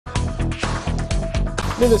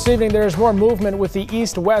New this evening, there's more movement with the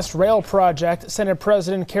East-West Rail project. Senate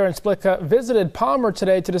President Karen Spilka visited Palmer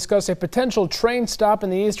today to discuss a potential train stop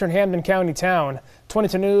in the eastern Hampden County town.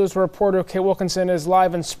 22 News reporter Kate Wilkinson is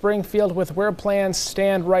live in Springfield with where plans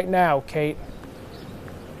stand right now. Kate.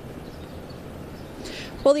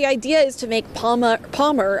 Well, the idea is to make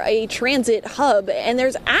Palmer a transit hub, and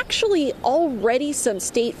there's actually already some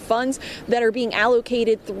state funds that are being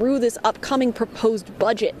allocated through this upcoming proposed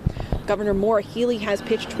budget. Governor Maura Healey has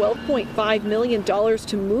pitched $12.5 million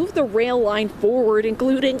to move the rail line forward,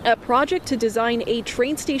 including a project to design a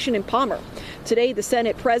train station in Palmer. Today, the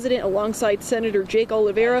Senate president, alongside Senator Jake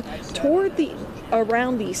Oliveira, toured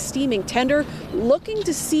around the steaming tender, looking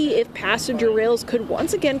to see if passenger rails could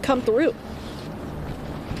once again come through.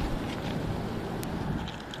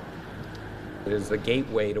 It is the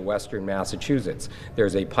gateway to Western Massachusetts.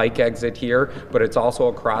 There's a Pike exit here, but it's also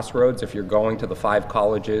a crossroads if you're going to the 5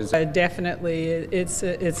 colleges. Definitely, it's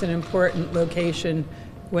an important location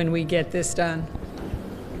when we get this done.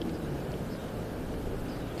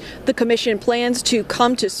 The commission plans to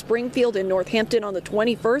come to Springfield and Northampton on the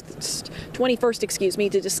 21st,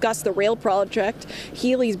 to discuss the rail project.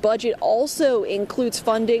 Healey's budget also includes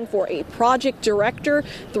funding for a project director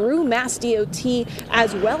through Mass DOT,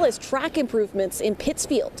 as well as track improvements in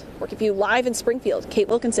Pittsfield. Working for you live in Springfield, Kate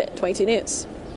Wilkinson, 22 News.